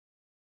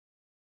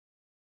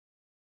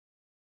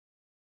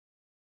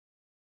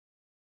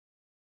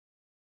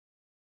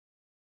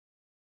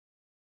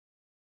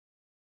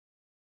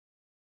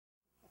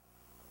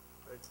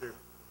Thank you.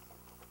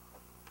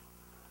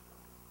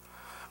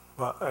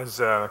 Well, as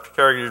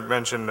Carrie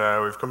mentioned,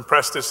 we've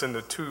compressed this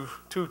into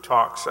two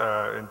talks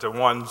into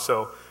one,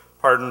 so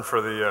pardon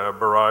for the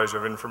barrage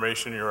of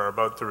information you are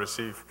about to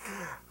receive.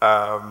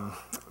 I'd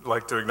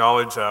like to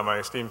acknowledge my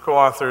esteemed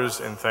co-authors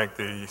and thank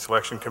the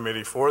selection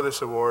committee for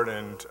this award,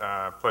 and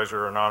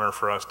pleasure and honor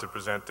for us to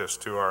present this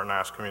to our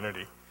NAS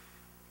community.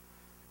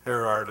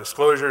 There are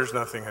disclosures,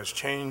 nothing has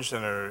changed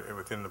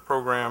within the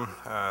program.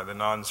 The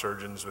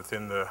non-surgeons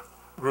within the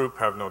group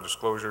have no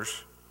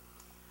disclosures.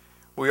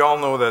 We all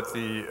know that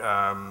the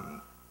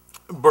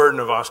burden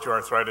of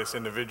osteoarthritis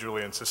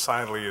individually and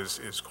societally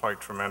is quite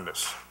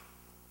tremendous.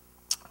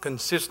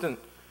 Consistent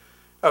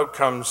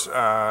outcomes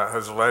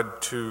has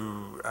led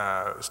to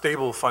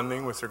stable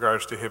funding with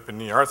regards to hip and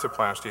knee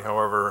arthroplasty.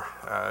 However,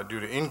 due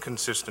to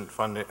inconsistent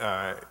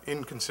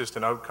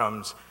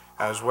outcomes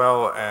as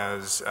well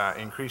as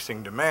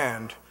increasing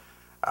demand,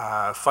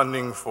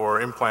 funding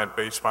for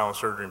implant-based spinal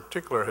surgery in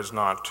particular is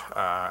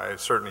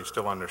certainly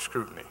still under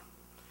scrutiny.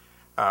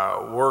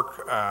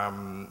 Work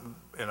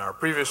in our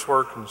previous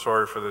work, and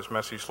sorry for this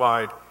messy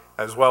slide,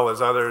 as well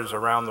as others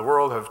around the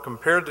world have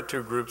compared the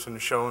two groups and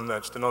shown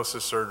that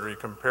stenosis surgery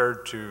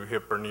compared to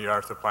hip or knee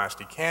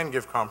arthroplasty can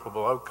give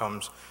comparable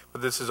outcomes,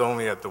 but this is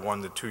only at the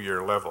 1 to 2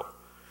 year level.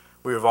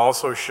 We have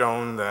also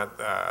shown that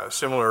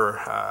similar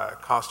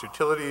cost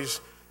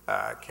utilities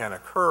can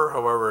occur.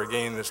 However,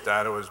 again, this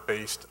data was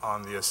based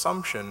on the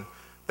assumption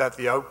that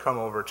the outcome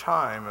over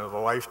time, of the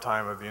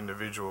lifetime of the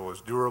individual,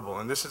 is durable.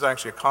 And this is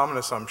actually a common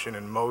assumption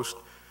in most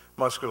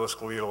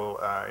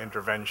musculoskeletal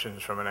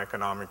interventions from an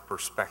economic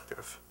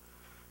perspective.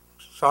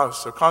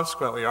 So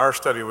consequently, our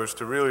study was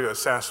to really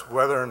assess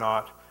whether or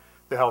not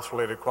the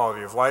health-related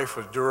quality of life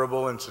was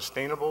durable and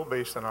sustainable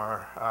based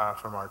on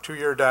from our 2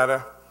 year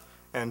data.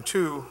 And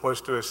two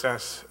was to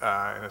assess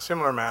in a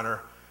similar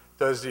manner,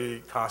 does the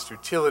cost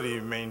utility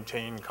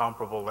maintain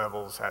comparable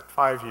levels at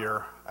 5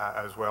 year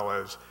as well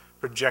as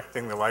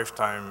projecting the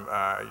lifetime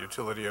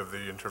utility of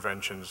the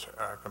interventions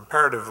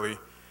comparatively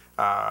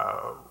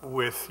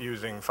with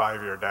using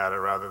 5 year data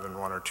rather than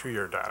 1 or 2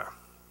 year data.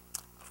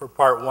 For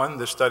part one,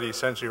 this study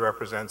essentially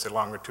represents a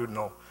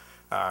longitudinal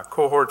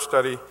cohort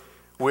study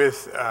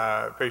with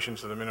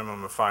patients with a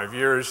minimum of 5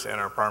 years, and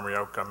our primary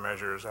outcome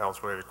measures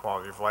health-related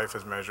quality of life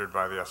as measured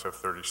by the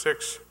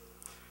SF-36.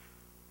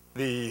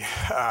 The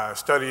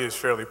study is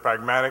fairly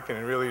pragmatic, and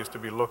it really is to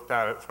be looked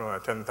at it from a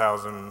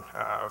 10,000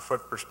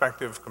 foot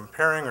perspective,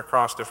 comparing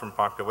across different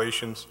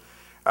populations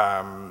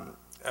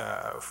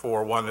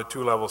for 1 to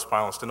 2 level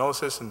spinal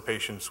stenosis in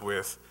patients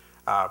with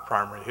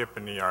primary hip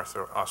and knee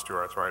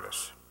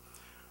osteoarthritis.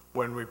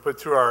 When we put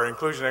through our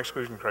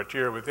inclusion-exclusion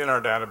criteria within our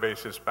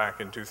databases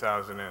back in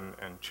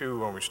 2002,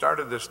 when we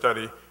started this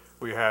study,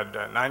 we had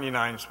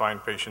 99 spine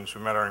patients who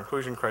met our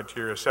inclusion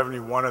criteria.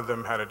 71 of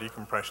them had a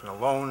decompression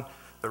alone.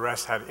 The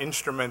rest had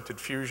instrumented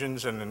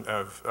fusions, and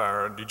of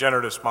our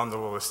degenerative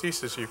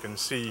spondylolisthesis, you can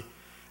see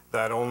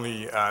that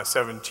only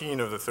 17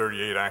 of the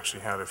 38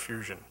 actually had a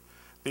fusion.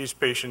 These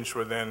patients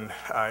were then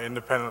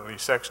independently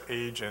sex,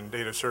 age, and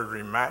date of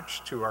surgery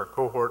matched to our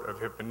cohort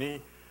of hip and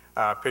knee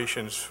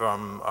patients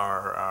from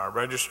our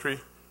registry.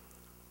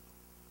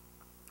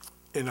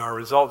 In our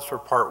results for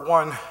part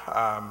one,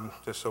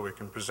 just so we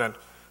can present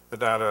the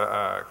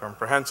data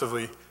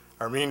comprehensively,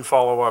 our mean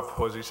follow-up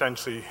was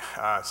essentially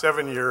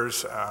 7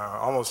 years,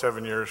 almost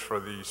 7 years for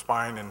the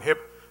spine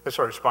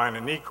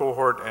and knee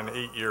cohort, and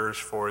 8 years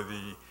for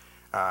the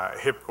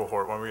hip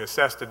cohort. When we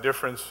assessed the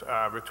difference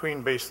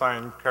between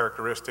baseline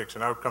characteristics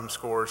and outcome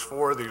scores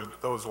for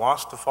those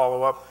lost to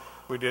follow-up,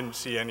 we didn't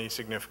see any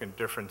significant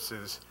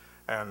differences,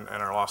 and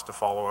our loss to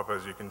follow-up,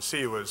 as you can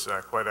see, was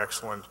quite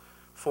excellent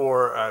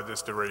for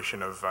this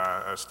duration of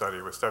a study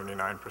with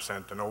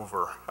 79% and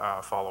over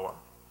follow-up.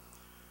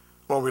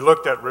 When we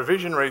looked at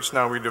revision rates,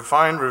 now we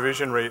defined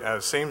revision rate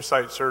as same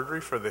site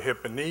surgery for the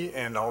hip and knee,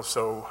 and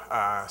also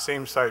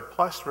same site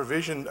plus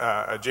revision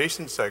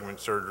adjacent segment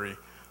surgery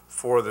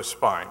for the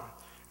spine.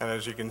 And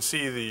as you can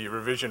see, the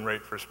revision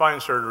rate for spine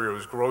surgery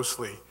was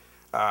grossly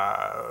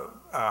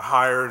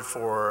higher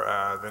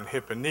than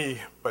hip and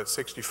knee, but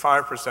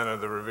 65%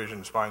 of the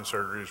revision spine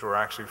surgeries were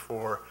actually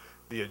for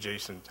the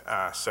adjacent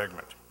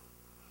segment.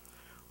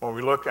 When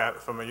we look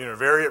at from a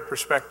univariate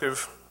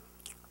perspective,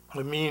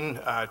 the mean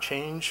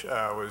change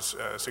was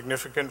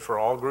significant for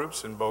all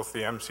groups in both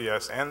the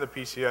MCS and the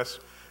PCS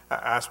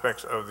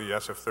aspects of the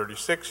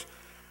SF-36,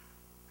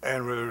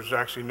 and there was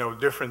actually no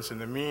difference in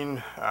the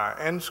mean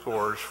end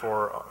scores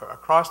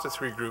across the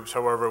three groups.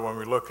 However, when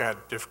we look at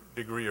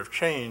degree of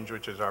change,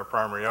 which is our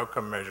primary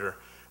outcome measure,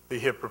 the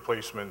hip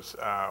replacements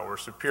were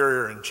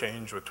superior in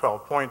change with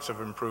 12 points of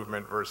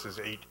improvement versus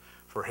 8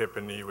 for hip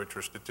and knee, which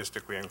were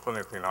statistically and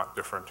clinically not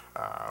different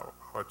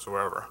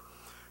whatsoever.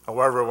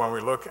 However, when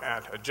we look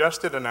at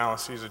adjusted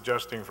analyses,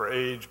 adjusting for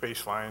age,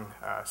 baseline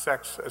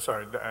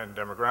and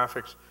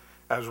demographics,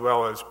 as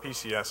well as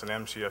PCS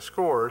and MCS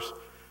scores,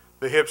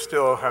 the hip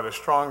still had a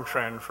strong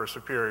trend for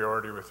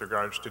superiority with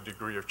regards to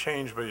degree of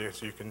change, but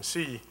as you can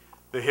see,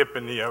 the hip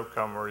and knee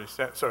outcome were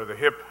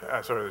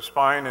the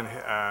spine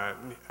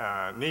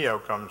and knee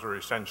outcomes were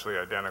essentially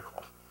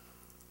identical.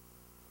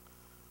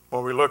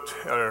 When we looked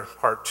at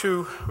part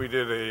 2, we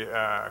did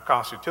a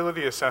cost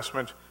utility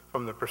assessment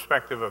from the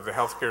perspective of the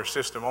healthcare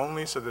system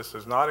only, so this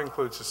does not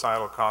include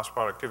societal costs,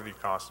 productivity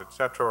costs, et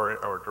cetera,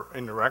 or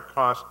indirect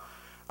costs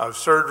of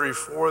surgery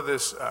for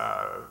this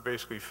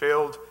basically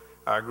failed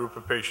group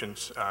of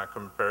patients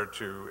compared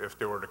to if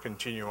they were to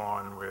continue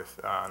on with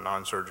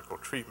non-surgical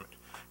treatment.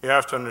 You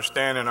have to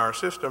understand in our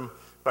system,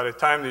 by the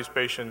time these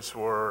patients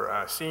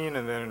were seen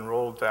and then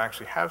enrolled to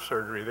actually have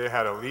surgery, they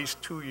had at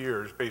least 2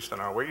 years based on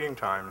our waiting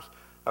times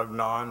of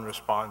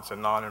non-response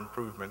and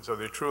non-improvement. So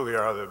they truly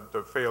are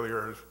the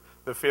failures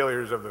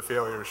of the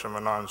failures from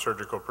a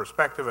non-surgical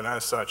perspective, and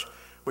as such,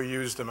 we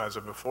use them as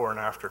a before and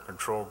after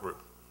control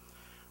group.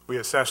 We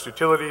assessed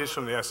utilities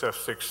from the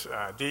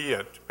SF6D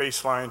at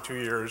baseline, 2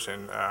 years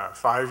and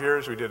 5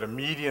 years. We did a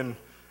median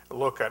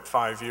look at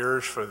 5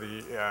 years for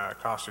the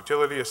cost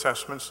utility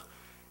assessments,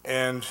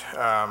 and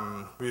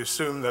we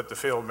assumed that the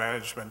failed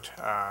management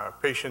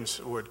patients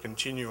would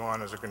continue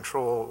on as a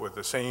control with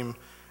the same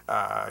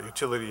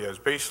utility as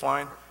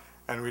baseline,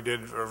 and we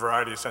did a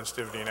variety of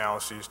sensitivity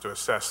analyses to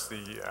assess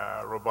the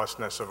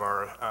robustness of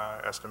our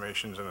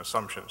estimations and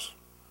assumptions.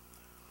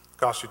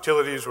 Cost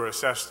utilities were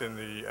assessed in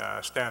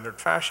the standard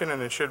fashion,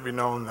 and it should be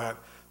known that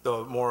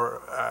the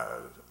more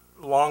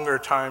longer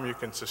time you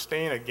can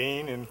sustain a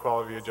gain in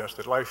quality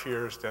adjusted life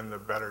years, then the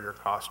better your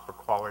cost per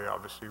quality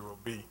obviously will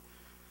be.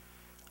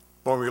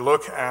 When we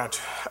look at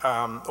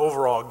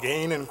overall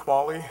gain in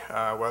quality,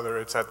 whether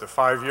it's at the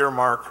 5-year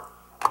mark,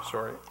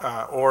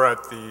 or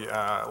at the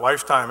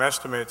lifetime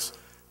estimates,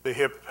 the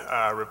hip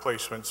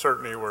replacements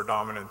certainly were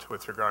dominant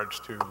with regards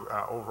to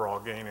overall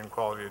gain in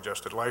quality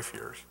adjusted life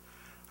years.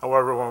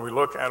 However, when we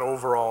look at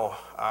overall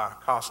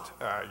cost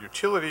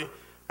utility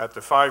at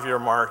the 5-year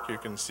mark, you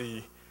can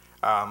see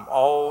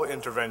all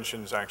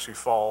interventions actually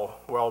fall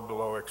well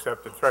below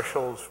accepted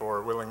thresholds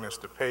for willingness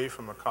to pay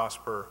from a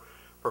cost per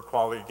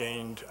quality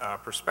gained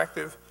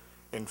perspective.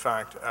 In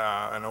fact,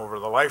 and over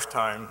the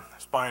lifetime,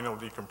 spinal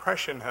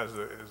decompression has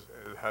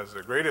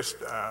the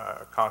greatest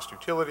cost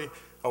utility.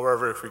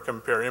 However, if we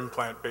compare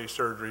implant-based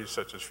surgeries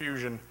such as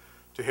fusion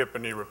to hip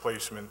and knee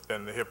replacement,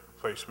 then the hip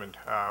replacement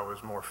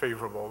was more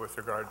favorable with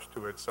regards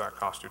to its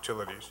cost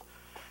utilities.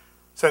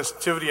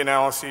 Sensitivity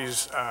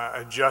analyses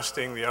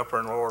adjusting the upper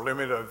and lower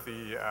limit of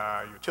the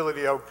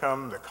utility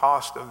outcome, the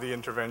cost of the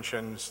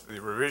interventions,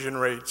 the revision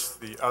rates,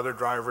 the other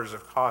drivers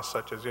of cost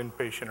such as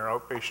inpatient or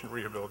outpatient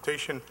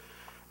rehabilitation,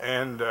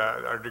 and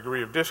our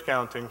degree of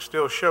discounting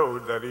still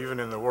showed that even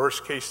in the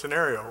worst case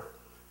scenario,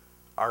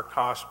 our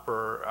cost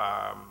per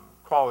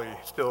quality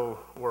still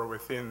were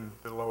within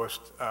the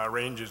lowest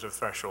ranges of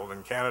threshold.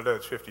 In Canada,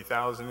 it's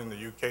 $50,000, in the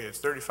UK, it's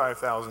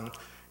 $35,000,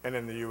 and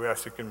in the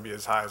US, it can be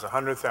as high as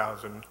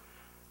 $100,000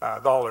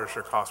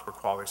 for cost per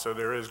quality. So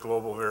there is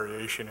global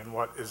variation in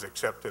what is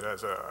accepted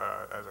as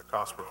a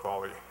cost per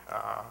quality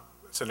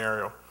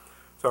scenario.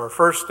 So our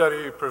first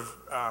study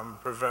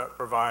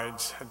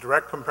provides a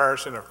direct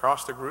comparison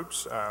across the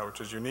groups, which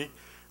is unique.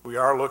 We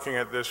are looking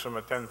at this from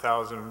a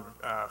 10,000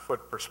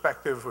 foot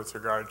perspective with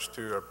regards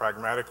to a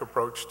pragmatic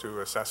approach to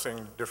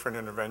assessing different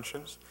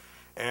interventions.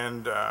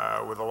 And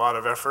with a lot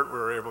of effort, we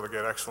were able to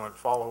get excellent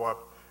follow-up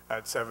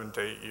at 7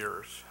 to 8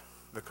 years.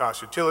 The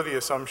cost utility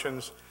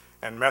assumptions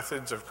and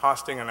methods of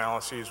costing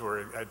analyses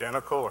were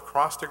identical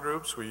across the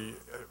groups. We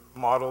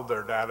modeled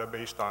their data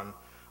based on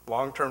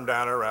long-term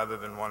data rather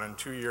than 1 and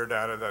 2 year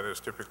data that is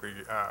typically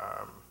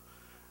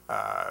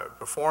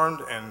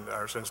performed, and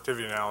our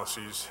sensitivity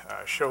analyses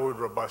showed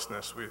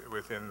robustness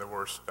within the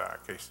worst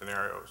case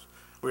scenarios.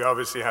 We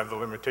obviously have the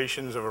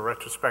limitations of a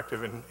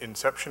retrospective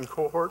inception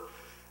cohort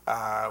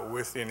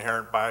with the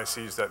inherent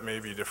biases that may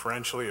be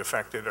differentially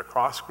affected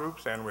across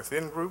groups and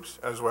within groups,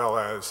 as well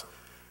as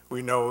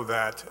we know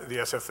that the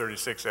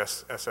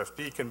SF36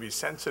 SFD can be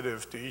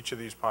sensitive to each of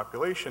these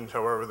populations.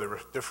 However, the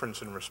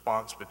difference in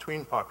response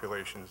between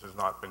populations has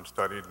not been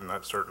studied, and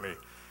that's certainly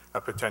a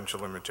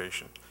potential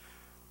limitation.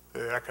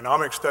 The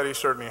economic study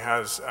certainly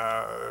has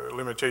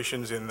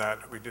limitations in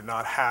that we did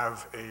not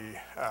have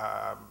a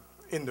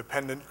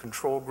independent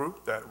control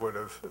group that would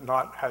have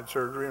not had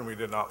surgery, and we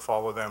did not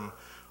follow them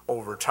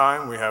over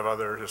time. We have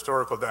other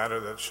historical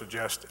data that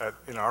suggest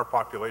in our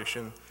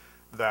population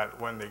that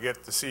when they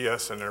get to see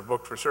us and they're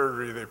booked for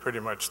surgery, they pretty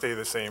much stay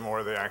the same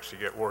or they actually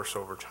get worse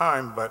over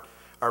time. But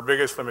our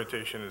biggest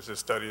limitation is this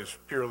study is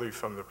purely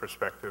from the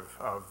perspective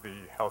of the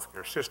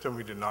healthcare system.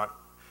 We did not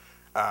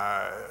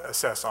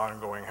assess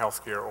ongoing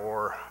healthcare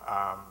or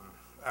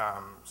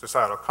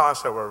societal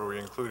costs. However, we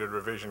included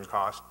revision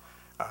costs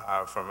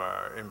from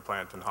an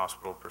implant and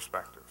hospital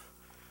perspective.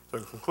 So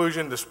in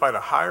conclusion, despite a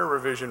higher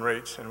revision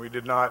rates, and we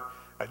did not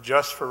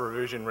adjust for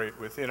revision rate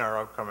within our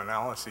outcome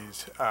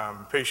analyses,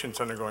 patients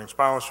undergoing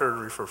spinal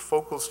surgery for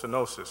focal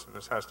stenosis, and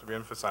this has to be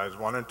emphasized,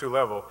 1 and 2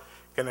 level,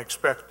 can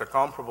expect a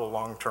comparable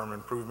long-term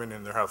improvement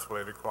in their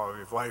health-related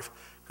quality of life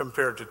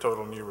compared to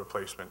total knee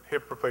replacement.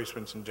 Hip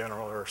replacements in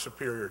general are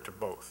superior to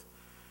both.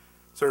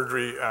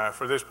 Surgery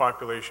for this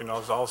population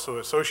is also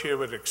associated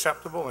with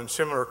acceptable and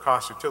similar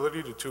cost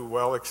utility to two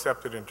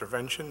well-accepted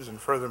interventions, and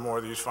furthermore,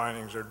 these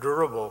findings are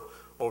durable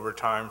over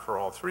time for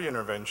all three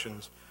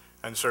interventions,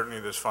 and certainly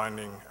this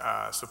finding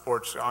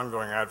supports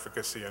ongoing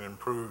advocacy and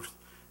improved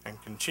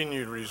and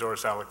continued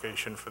resource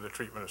allocation for the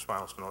treatment of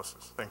spinal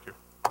stenosis. Thank you.